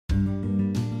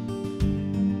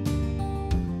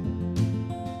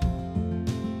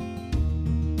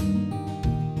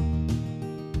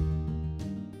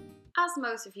As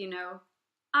most of you know,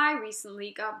 I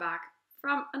recently got back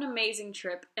from an amazing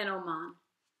trip in Oman.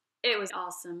 It was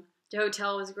awesome. The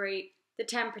hotel was great, the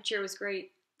temperature was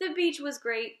great, the beach was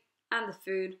great, and the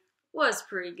food was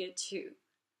pretty good too.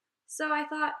 So I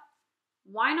thought,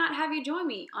 why not have you join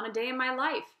me on a day in my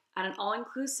life at an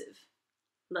all-inclusive?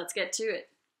 Let's get to it.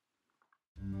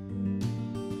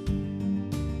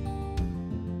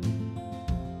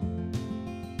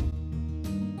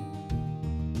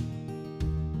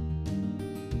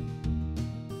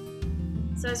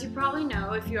 So as you probably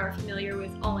know, if you are familiar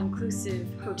with all-inclusive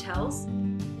hotels,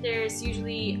 there's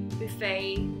usually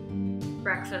buffet,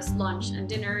 breakfast, lunch, and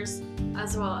dinners,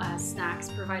 as well as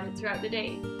snacks provided throughout the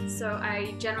day. So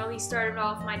I generally started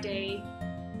off my day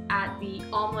at the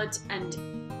omelette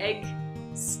and egg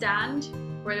stand,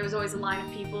 where there was always a line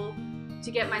of people,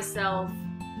 to get myself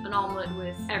an omelette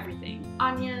with everything.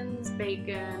 Onions,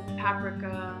 bacon,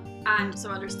 paprika, and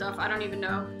some other stuff, I don't even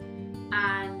know.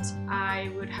 And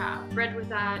I would have bread with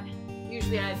that.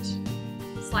 Usually I had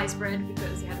sliced bread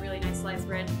because they had really nice sliced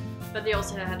bread, but they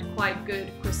also had quite good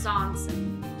croissants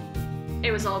and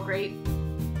it was all great.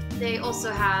 They also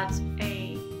had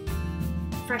a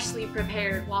freshly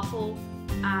prepared waffle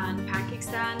and pancake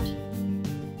stand,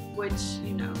 which,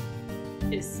 you know,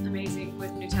 is amazing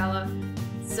with Nutella.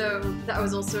 So that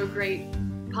was also a great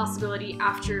possibility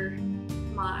after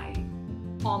my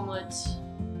omelette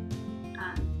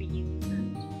and beans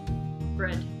and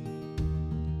bread.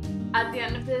 At the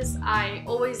end of this, I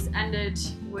always ended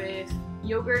with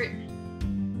yogurt,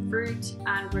 fruit,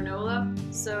 and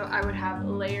granola. So I would have a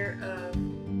layer of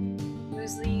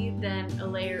muesli, then a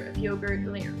layer of yogurt,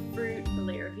 a layer of fruit, a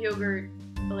layer of yogurt,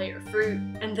 a layer of fruit,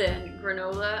 and then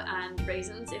granola and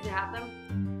raisins if they have them.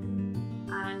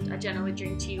 And I generally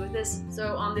drink tea with this.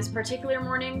 So on this particular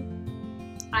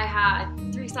morning, I had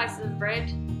 3 slices of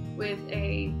bread with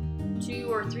a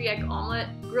 2 or 3 egg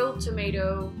omelette, grilled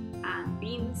tomato, and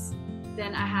beans.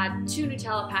 Then I had 2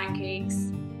 Nutella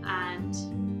pancakes and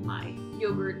my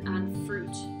yogurt and fruit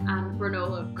and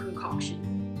granola concoction.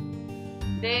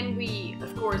 Then we,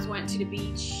 of course, went to the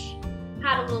beach,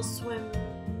 had a little swim,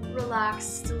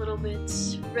 relaxed a little bit,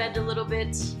 read a little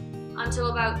bit,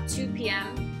 until about 2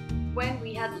 p.m. when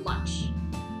we had lunch.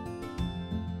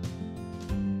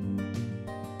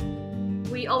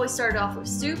 We always started off with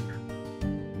soup.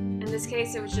 In this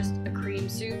case, it was just a cream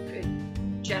soup. It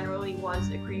generally was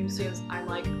a cream soup, as I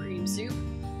like cream soup.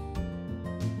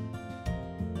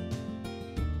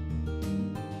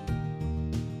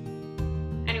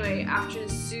 Anyway, after the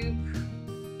soup,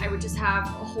 I would just have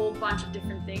a whole bunch of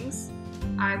different things.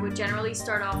 I would generally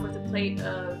start off with a plate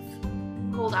of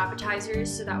cold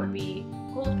appetizers, so that would be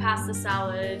cold pasta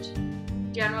salad.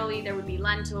 Generally, there would be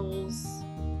lentils,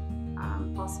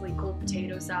 possibly cold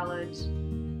potato salad,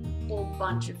 a whole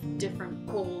bunch of different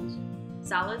cold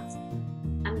salads.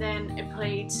 And then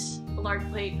a large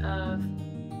plate of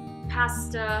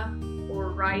pasta or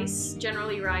rice,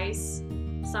 generally rice,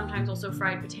 sometimes also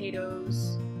fried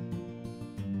potatoes,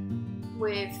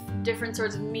 with different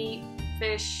sorts of meat,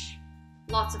 fish,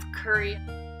 lots of curry.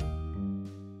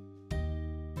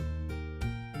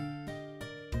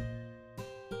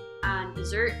 And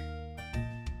dessert.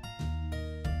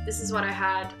 This is what I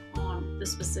had on the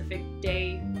specific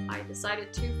day I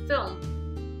decided to film.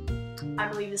 I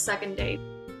believe the second day.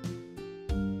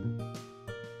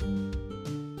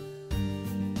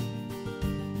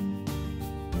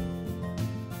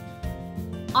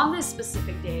 On this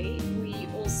specific day, we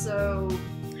also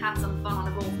had some fun on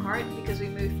a golf cart because we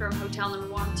moved from hotel number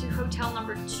 1 to hotel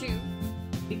number 2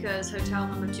 because hotel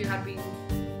number 2 had been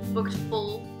booked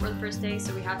full for the first day,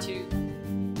 so we had to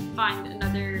find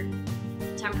another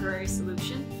temporary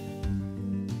solution.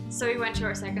 So we went to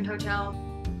our second hotel.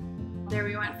 There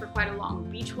we went for quite a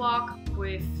long beach walk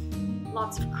with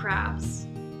lots of crabs,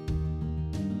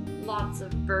 lots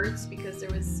of birds because there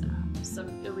was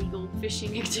some illegal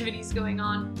fishing activities going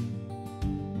on,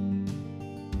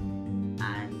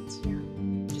 and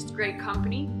yeah, just great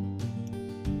company.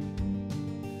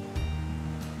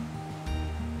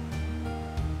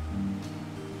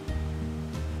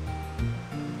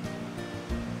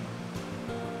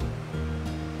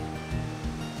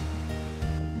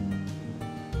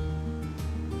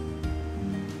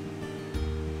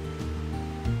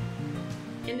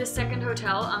 In the second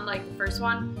hotel, unlike the first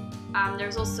one,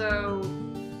 there's also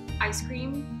ice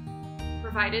cream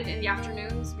provided in the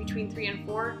afternoons between 3 and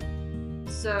 4.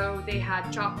 So they had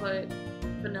chocolate,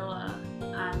 vanilla,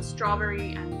 and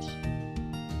strawberry, and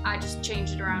I just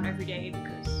changed it around every day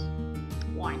because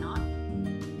why not?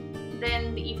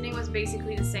 Then the evening was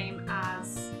basically the same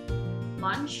as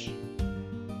lunch.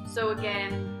 So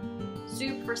again,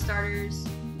 soup for starters,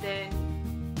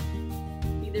 then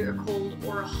either a cold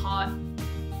or a hot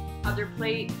other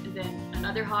plate, and then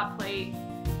another hot plate,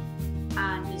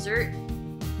 and dessert.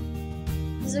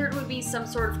 Dessert would be some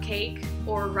sort of cake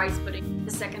or rice pudding.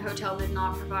 The second hotel did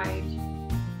not provide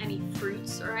any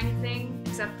fruits or anything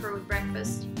except for with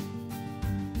breakfast.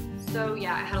 So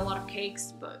yeah, I had a lot of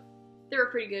cakes, but they were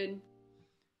pretty good.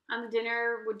 And the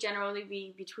dinner would generally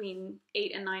be between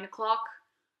 8 and 9 o'clock.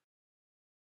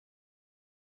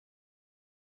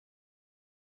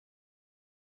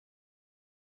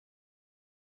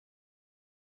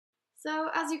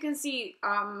 So as you can see,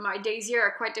 my days here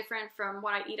are quite different from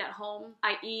what I eat at home.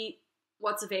 I eat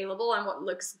what's available and what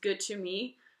looks good to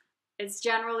me. It's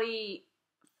generally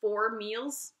 4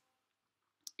 meals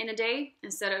in a day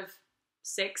instead of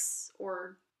 6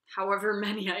 or however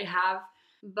many I have.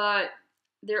 But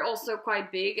they're also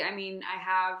quite big. I mean, I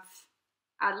have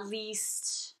at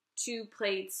least 2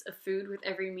 plates of food with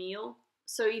every meal.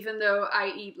 So even though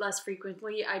I eat less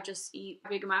frequently, I just eat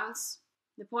big amounts.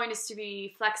 The point is to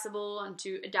be flexible and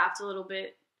to adapt a little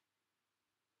bit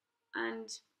and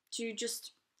to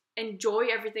just enjoy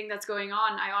everything that's going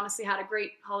on. I honestly had a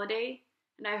great holiday,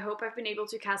 and I hope I've been able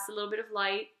to cast a little bit of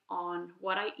light on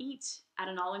what I eat at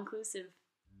an all-inclusive.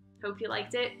 Hope you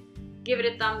liked it. Give it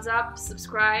a thumbs up,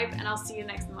 subscribe, and I'll see you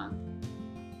next month.